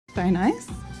Very nice.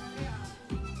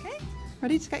 Okay,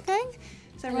 ready to get going?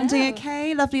 Is everyone doing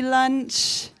okay? Lovely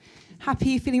lunch.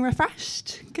 Happy, feeling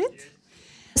refreshed? Good.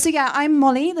 So yeah, I'm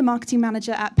Molly, the marketing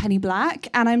manager at Penny Black,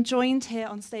 and I'm joined here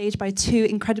on stage by two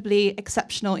incredibly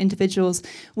exceptional individuals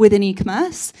within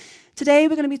e-commerce. Today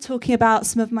we're going to be talking about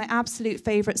some of my absolute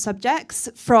favourite subjects,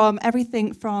 from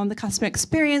everything from the customer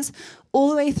experience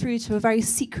all the way through to a very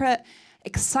secret,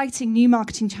 exciting new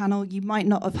marketing channel you might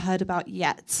not have heard about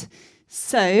yet.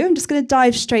 So I'm just going to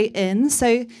dive straight in.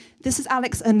 So this is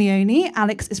Alex and Leonie.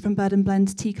 Alex is from Bird &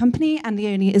 Blend Tea Company and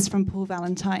Leonie is from Paul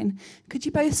Valentine. Could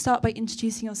you both start by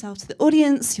introducing yourself to the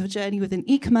audience, your journey within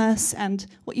e-commerce and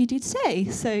what you do today?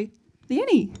 So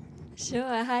Leonie.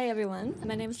 Sure. Hi, everyone.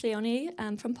 My name is Leonie.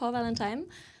 I'm from Paul Valentine.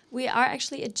 We are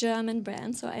actually a German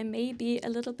brand, so I may be a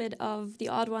little bit of the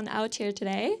odd one out here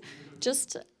today.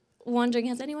 Just wondering,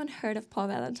 has anyone heard of Paul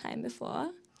Valentine before?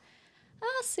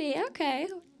 See, okay.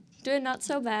 Doing not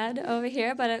so bad over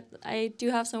here, but I do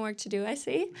have some work to do, I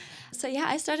see. So yeah,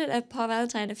 I started at Paul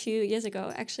Valentine a few years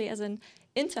ago, actually as an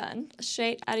intern,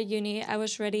 straight out of uni. I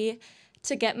was ready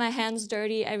to get my hands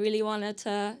dirty. I really wanted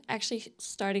to actually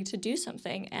starting to do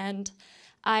something. And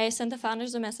I sent the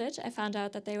founders a message. I found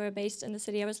out that they were based in the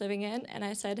city I was living in. And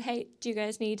I said, hey, do you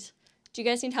guys need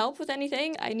help with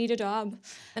anything? I need a job.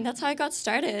 And that's how I got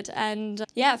started. And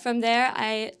yeah, from there,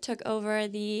 I took over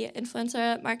the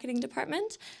influencer marketing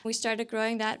department. We started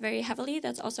growing that very heavily.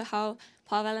 That's also how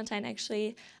Paul Valentine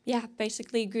actually,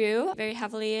 basically grew very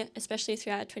heavily, especially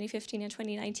throughout 2015 and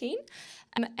 2019.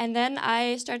 And then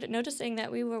I started noticing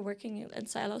that we were working in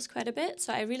silos quite a bit.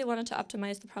 So I really wanted to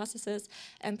optimize the processes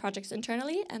and projects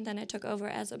internally. And then I took over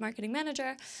as a marketing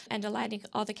manager and aligning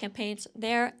all the campaigns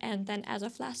there. And then as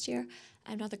of last year,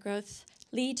 I'm now the growth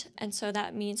lead. And so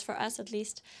that means for us, at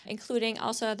least, including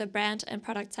also the brand and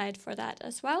product side for that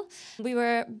as well. We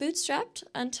were bootstrapped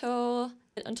until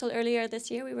earlier this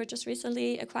year. We were just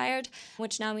recently acquired,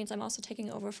 which now means I'm also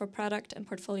taking over for product and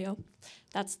portfolio.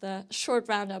 That's the short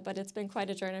roundup, but it's been quite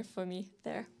a journey for me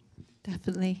there.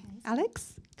 Definitely.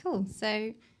 Alex? Cool. So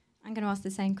I'm going to ask the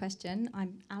same question.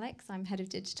 I'm Alex. I'm head of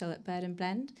digital at Bird &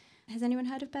 Blend. Has anyone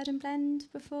heard of Bird &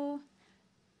 Blend before?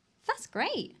 That's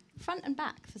great. Front and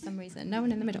back for some reason. No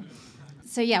one in the middle.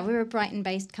 So yeah, we're a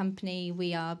Brighton-based company.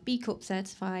 We are B Corp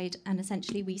certified, and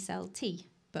essentially we sell tea,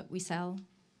 but we sell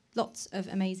lots of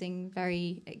amazing,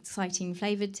 very exciting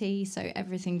flavoured tea. So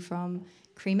everything from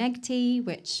cream egg tea,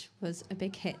 which was a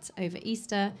big hit over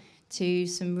Easter, to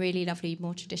some really lovely,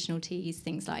 more traditional teas,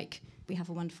 things like we have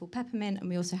a wonderful peppermint and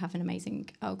we also have an amazing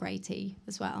Earl Grey tea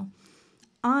as well.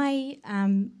 I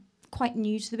am quite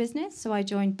new to the business, so I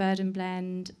joined Bird &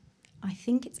 Blend, I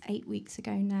think it's 8 weeks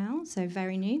ago now, so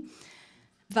very new.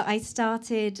 But I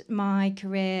started my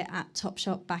career at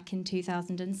Topshop back in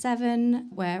 2007,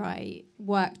 where I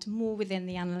worked more within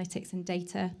the analytics and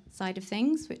data side of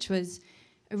things, which was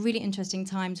a really interesting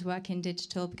time to work in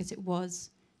digital because it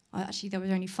was, actually there was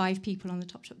only 5 people on the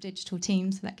Topshop digital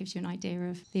team, so that gives you an idea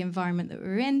of the environment that we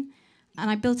were in.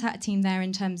 And I built out a team there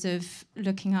in terms of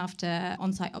looking after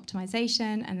on-site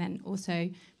optimization and then also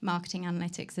marketing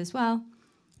analytics as well.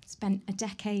 Spent a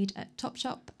decade at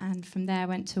Topshop, and from there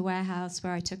went to Warehouse,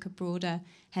 where I took a broader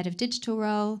head of digital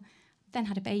role. Then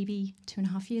had a baby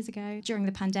 2.5 years ago during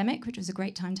the pandemic, which was a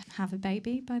great time to have a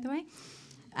baby, by the way.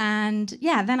 And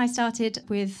yeah, then I started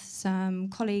with some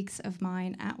colleagues of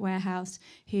mine at Warehouse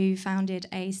who founded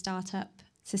a startup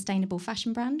sustainable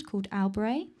fashion brand called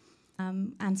Alberet,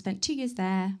 and spent 2 years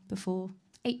there before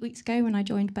 8 weeks ago when I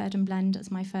joined Bird & Blend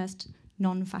as my first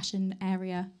non-fashion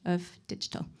area of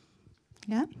digital.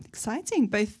 Yeah, exciting.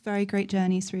 Both very great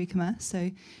journeys through e-commerce. So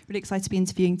really excited to be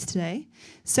interviewing today.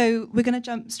 So we're going to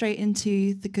jump straight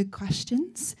into the good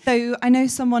questions. So I know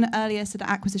someone earlier said that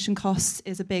acquisition costs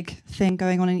is a big thing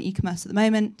going on in e-commerce at the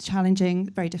moment, challenging,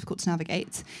 very difficult to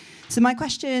navigate. So my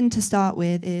question to start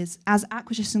with is, as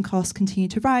acquisition costs continue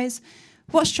to rise,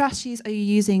 what strategies are you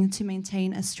using to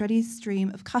maintain a steady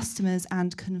stream of customers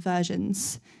and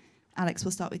conversions? Alex,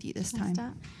 we'll start with you this time.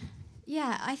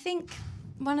 Yeah, I think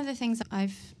one of the things that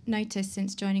I've noticed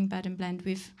since joining Bird & Blend,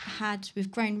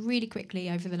 we've grown really quickly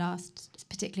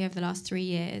particularly over the last 3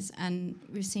 years, and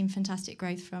we've seen fantastic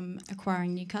growth from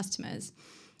acquiring new customers.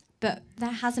 But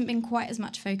there hasn't been quite as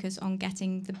much focus on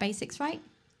getting the basics right.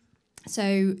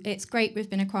 So it's great, we've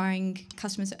been acquiring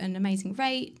customers at an amazing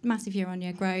rate, massive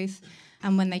year-on-year growth,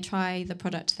 and when they try the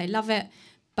product, they love it.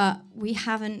 But we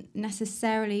haven't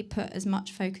necessarily put as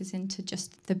much focus into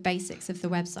just the basics of the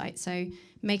website. So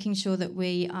making sure that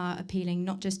we are appealing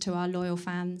not just to our loyal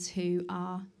fans who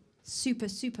are super,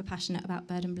 super passionate about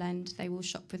Bird & Blend. They will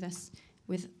shop with us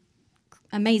with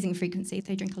amazing frequency.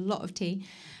 They drink a lot of tea.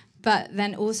 But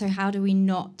then also, how do we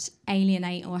not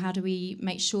alienate, or how do we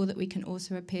make sure that we can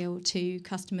also appeal to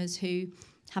customers who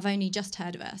have only just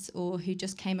heard of us, or who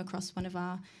just came across one of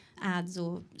our ads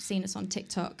or seen us on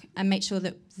TikTok, and make sure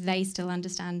that they still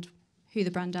understand who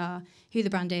the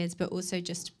brand is, but also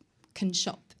just can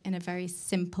shop in a very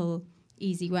simple,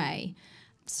 easy way.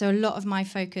 So a lot of my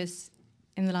focus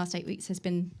in the last 8 weeks has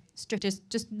been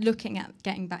just looking at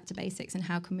getting back to basics and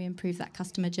how can we improve that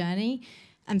customer journey,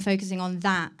 and focusing on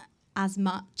that as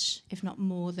much, if not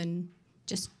more, than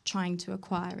just trying to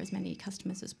acquire as many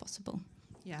customers as possible.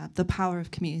 Yeah, the power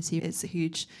of community is a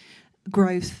huge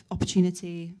growth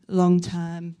opportunity, long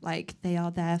term. Like, they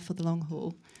are there for the long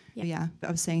haul. Yeah, but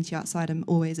I was saying to you outside, I'm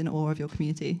always in awe of your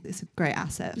community. It's a great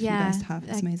asset for you guys to have.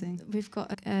 It's amazing. We've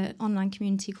got an online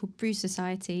community called Brew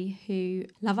Society who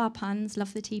love our puns,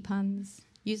 love the tea puns,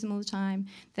 use them all the time.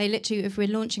 They literally, if we're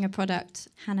launching a product,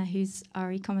 Hannah, who's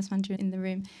our e-commerce manager in the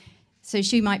room, so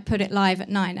she might put it live at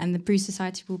 9 and the Brew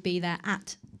Society will be there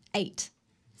at 8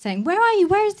 saying, where are you?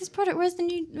 Where is this product? Where's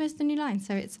the new line?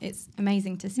 So it's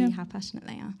amazing to see how passionate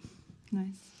they are.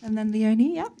 Nice. And then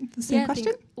Leonie, the same question.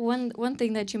 I think one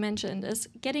thing that you mentioned is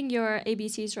getting your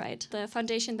ABCs right, the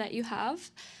foundation that you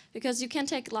have, because you can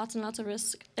take lots and lots of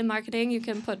risk in marketing. You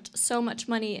can put so much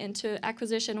money into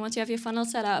acquisition. Once you have your funnel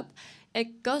set up,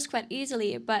 it goes quite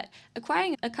easily, but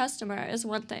acquiring a customer is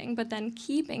one thing, but then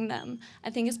keeping them, I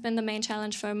think, has been the main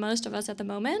challenge for most of us at the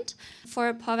moment.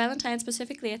 For Paul Valentine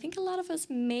specifically, I think a lot of us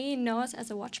may know us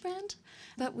as a watch brand,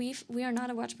 but we are not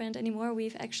a watch brand anymore.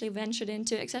 We've actually ventured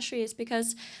into accessories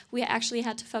because we actually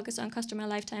had to focus on customer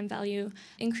lifetime value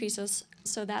increases.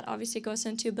 So that obviously goes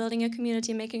into building a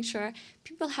community, making sure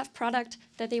people have product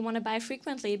that they want to buy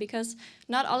frequently, because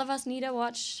not all of us need a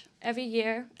watch every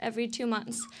year, every 2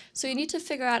 months. So you need to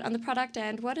figure out on the product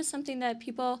end, what is something that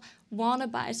people want to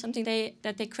buy, something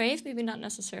that they crave, maybe not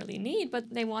necessarily need,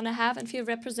 but they want to have and feel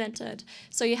represented.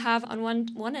 So you have on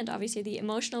one end, obviously, the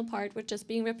emotional part, which is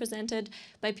being represented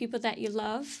by people that you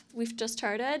love. We've just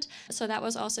started. So that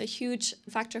was also a huge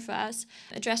factor for us,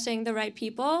 addressing the right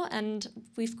people. And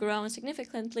we've grown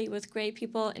significantly with great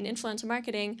people in influencer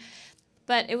marketing.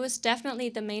 But it was definitely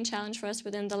the main challenge for us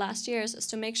within the last years, is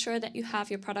to make sure that you have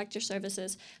your product, your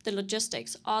services, the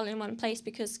logistics all in one place,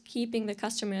 because keeping the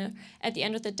customer at the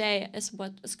end of the day is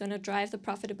what is going to drive the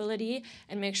profitability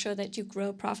and make sure that you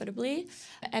grow profitably.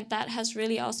 And that has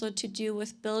really also to do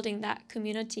with building that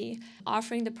community,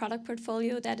 offering the product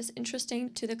portfolio that is interesting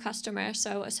to the customer.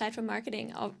 So aside from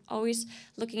marketing, always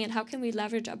looking at how can we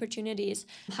leverage opportunities,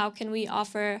 how can we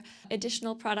offer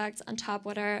additional products on top,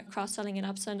 what are cross-selling and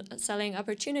upselling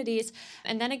opportunities,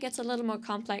 and then it gets a little more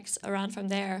complex around from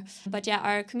there. But yeah,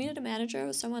 our community manager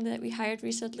was someone that we hired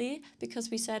recently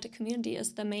because we said community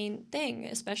is the main thing,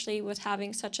 especially with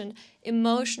having such an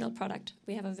emotional product.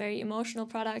 We have a very emotional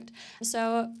product,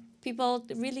 so people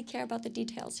really care about the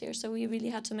details here. So we really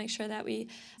had to make sure that we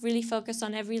really focus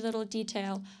on every little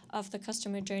detail of the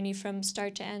customer journey from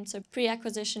start to end, so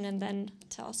pre-acquisition and then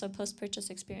to also post-purchase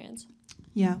experience.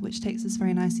 Yeah, which takes us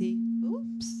very nicely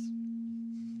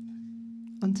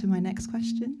onto my next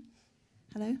question.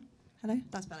 Hello?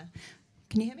 That's better.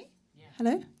 Can you hear me? Yeah.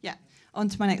 Hello? Yeah. On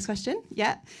to my next question.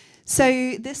 Yeah.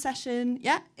 So this session,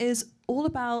 is all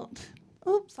about,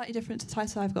 slightly different to the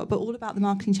title I've got, but all about the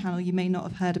marketing channel you may not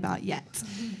have heard about yet.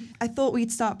 I thought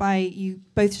we'd start by you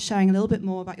both sharing a little bit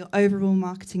more about your overall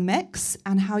marketing mix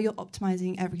and how you're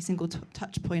optimizing every single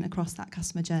touch point across that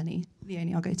customer journey.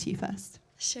 Leonie, I'll go to you first.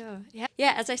 Sure.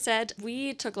 Yeah, as I said,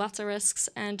 we took lots of risks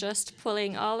and just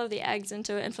pulling all of the eggs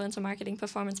into influencer marketing,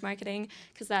 performance marketing,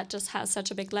 because that just has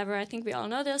such a big lever. I think we all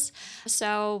know this.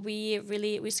 So we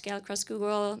scale across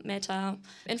Google, Meta,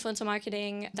 influencer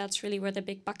marketing. That's really where the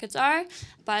big buckets are.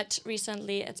 But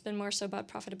recently, it's been more so about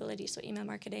profitability. So email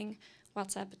marketing,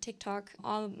 WhatsApp, TikTok,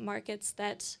 all markets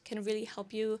that can really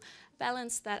help you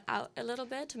balance that out a little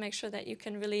bit to make sure that you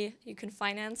can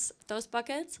finance those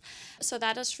buckets. So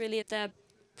that is really the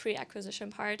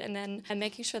pre-acquisition part, and then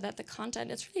making sure that the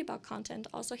content, it's really about content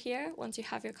also here. Once you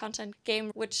have your content game,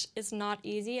 which is not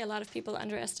easy, a lot of people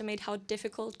underestimate how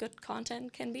difficult good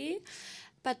content can be.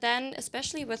 But then,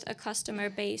 especially with a customer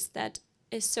base that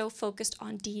is so focused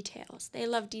on details. They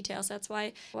love details. That's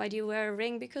why do you wear a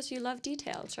ring? Because you love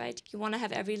details, right? You want to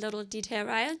have every little detail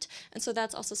right. And so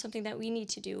that's also something that we need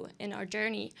to do in our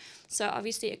journey. So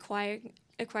obviously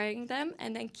acquiring them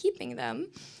and then keeping them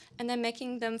and then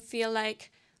making them feel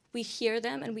like we hear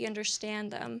them and we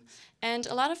understand them. And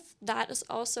a lot of that is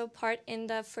also part in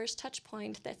the first touch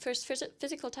point. That first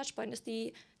physical touch point is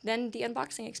then the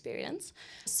unboxing experience.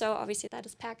 So obviously that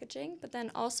is packaging, but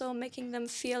then also making them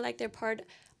feel like they're part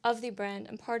of the brand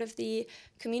and part of the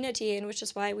community, and which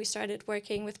is why we started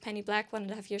working with Penny Black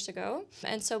 1.5 years ago.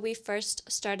 And so we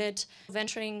first started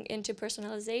venturing into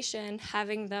personalization,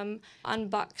 having them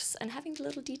unbox and having the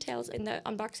little details in the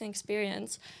unboxing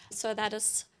experience. So that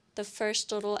is the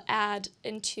first little add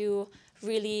into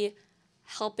really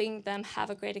helping them have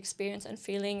a great experience and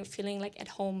feeling like at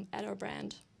home at our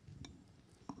brand.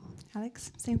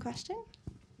 Alex, same question?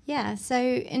 Yeah, so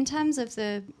in terms of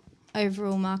the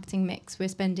overall marketing mix, we're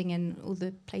spending in all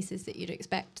the places that you'd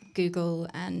expect, Google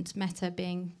and Meta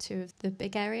being two of the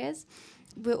big areas.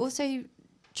 We're also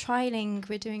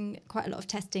we're doing quite a lot of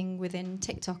testing within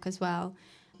TikTok as well,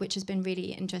 which has been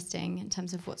really interesting in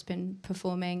terms of what's been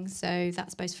performing. So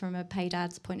that's both from a paid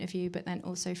ads point of view, but then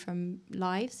also from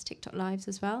lives, TikTok lives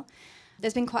as well.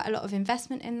 There's been quite a lot of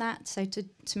investment in that. So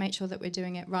to make sure that we're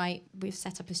doing it right, we've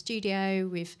set up a studio.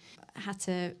 We've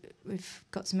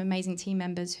got some amazing team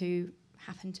members who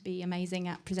happen to be amazing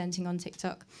at presenting on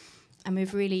TikTok. And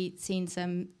we've really seen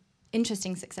some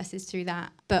interesting successes through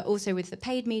that. But also with the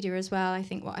paid media as well, I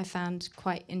think what I found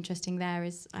quite interesting there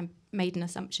is I made an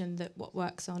assumption that what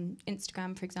works on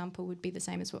Instagram, for example, would be the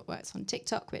same as what works on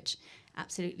TikTok, which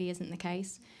absolutely isn't the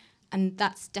case. And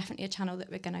that's definitely a channel that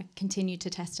we're going to continue to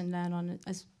test and learn on,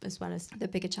 as well as the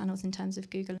bigger channels in terms of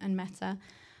Google and Meta.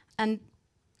 And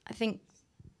I think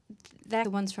they're the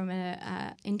ones from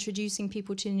introducing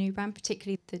people to the new brand,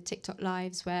 particularly the TikTok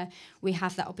lives, where we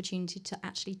have that opportunity to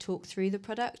actually talk through the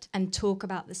product and talk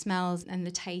about the smells and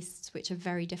the tastes, which are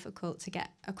very difficult to get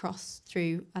across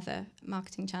through other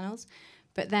marketing channels.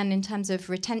 But then in terms of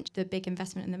retention, the big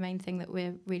investment and the main thing that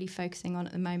we're really focusing on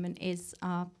at the moment is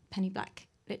our Penny Black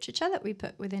literature that we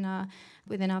put within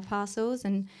our parcels.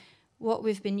 And what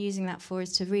we've been using that for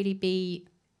is to really be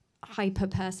hyper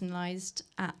personalized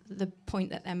at the point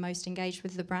that they're most engaged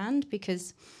with the brand,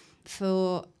 because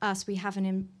for us we have an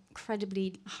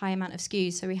incredibly high amount of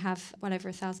SKUs. So we have well over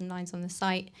 1,000 lines on the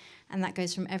site, and that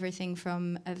goes from everything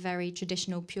from a very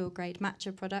traditional pure grade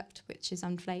matcha product, which is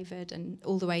unflavoured, and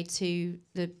all the way to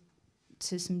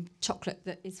some chocolate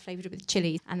that is flavoured with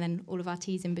chili, and then all of our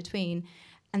teas in between.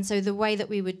 And so the way that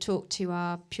we would talk to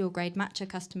our pure grade matcha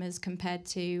customers compared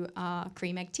to our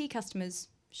cream egg tea customers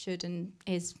should and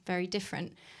is very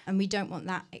different. And we don't want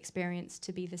that experience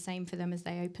to be the same for them as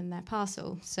they open their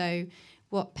parcel. So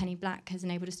what Penny Black has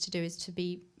enabled us to do is to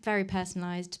be very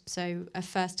personalised. So a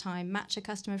first-time matcha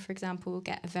customer, for example, will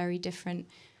get a very different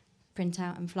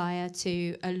printout and flyer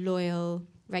to a loyal,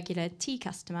 regular tea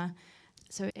customer.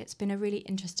 So it's been a really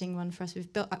interesting one for us.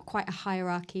 We've built up quite a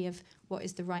hierarchy of what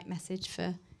is the right message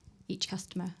for each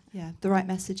customer. Yeah, the right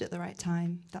message at the right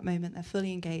time, that moment. They're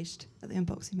fully engaged at the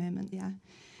unboxing moment, yeah.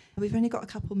 We've only got a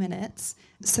couple minutes,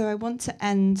 so I want to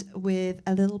end with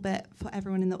a little bit for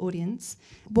everyone in the audience.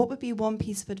 What would be one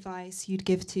piece of advice you'd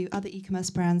give to other e-commerce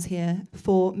brands here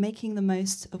for making the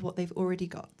most of what they've already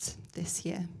got this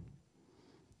year?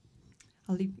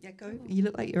 I'll leave, yeah, go. You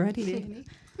look like you're ready, Leonie.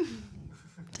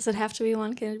 Does it have to be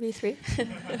one? Can it be three?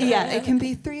 Yeah, it can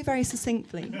be three very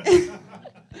succinctly.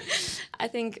 I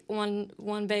think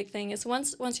one big thing is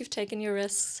once you've taken your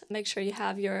risks, make sure you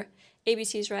have your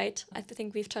ABCs right. I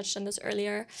think we've touched on this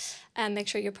earlier. And make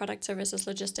sure your product, services,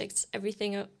 logistics,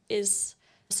 everything is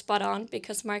spot on,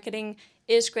 because marketing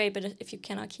is great, but if you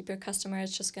cannot keep your customer,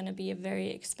 it's just going to be a very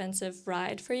expensive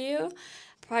ride for you.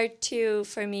 Part two,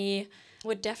 for me,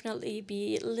 would definitely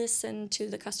be listen to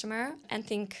the customer and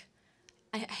think,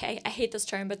 I hate this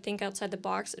term, but think outside the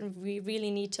box, and we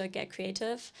really need to get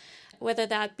creative. Whether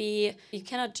that be, you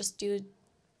cannot just do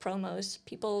promos.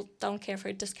 People don't care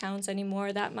for discounts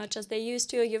anymore that much as they used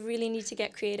to. You really need to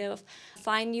get creative,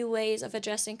 find new ways of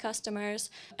addressing customers,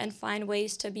 and find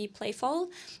ways to be playful.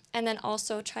 And then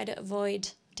also try to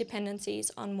avoid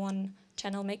dependencies on one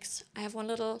channel mix. I have one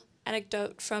little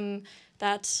anecdote from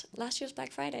that last year's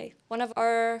Black Friday. One of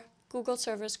our Google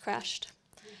servers crashed.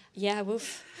 Yeah,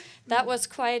 woof. That was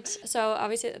quite, so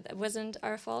obviously it wasn't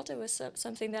our fault. It was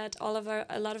something that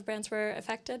a lot of brands were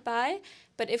affected by.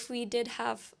 But if we did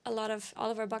have all of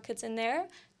our buckets in there,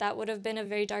 that would have been a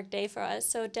very dark day for us.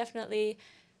 So definitely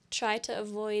try to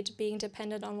avoid being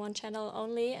dependent on one channel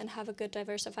only, and have a good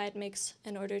diversified mix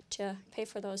in order to pay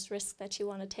for those risks that you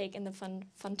want to take in the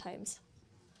fun times.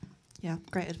 Yeah,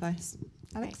 great advice.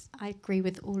 Alex? I agree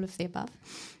with all of the above.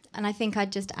 And I think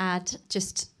I'd just add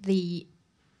the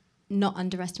not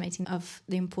underestimating of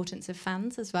the importance of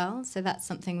fans as well. So that's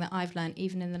something that I've learned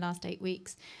even in the last 8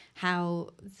 weeks, how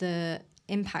the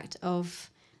impact of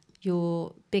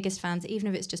your biggest fans, even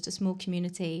if it's just a small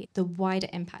community, the wider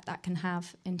impact that can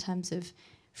have in terms of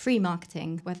free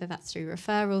marketing, whether that's through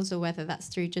referrals or whether that's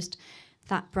through just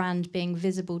that brand being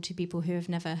visible to people who have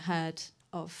never heard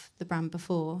of the brand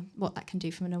before, what that can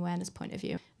do from an awareness point of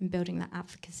view. And building that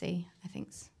advocacy, I think,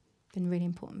 has been really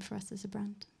important for us as a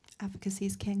brand. Advocacy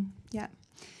is king, yeah.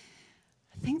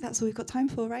 I think that's all we've got time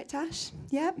for, right, Tash?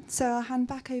 Yeah, so I'll hand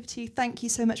back over to you. Thank you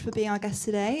so much for being our guest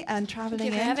today and travelling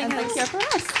in. Thank you for having us. Thank you for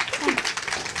us.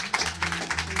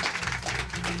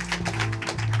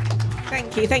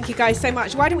 Thank you guys so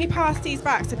much. Why don't we pass these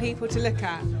back to people to look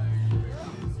at?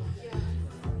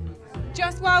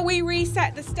 Just while we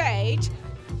reset the stage,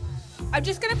 I'm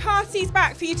just going to pass these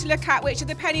back for you to look at, which are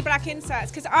the Penny Black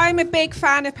inserts, because I'm a big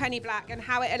fan of Penny Black and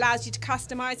how it allows you to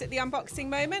customise at the unboxing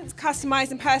moment,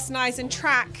 customise and personalise and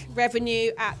track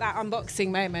revenue at that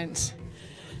unboxing moment.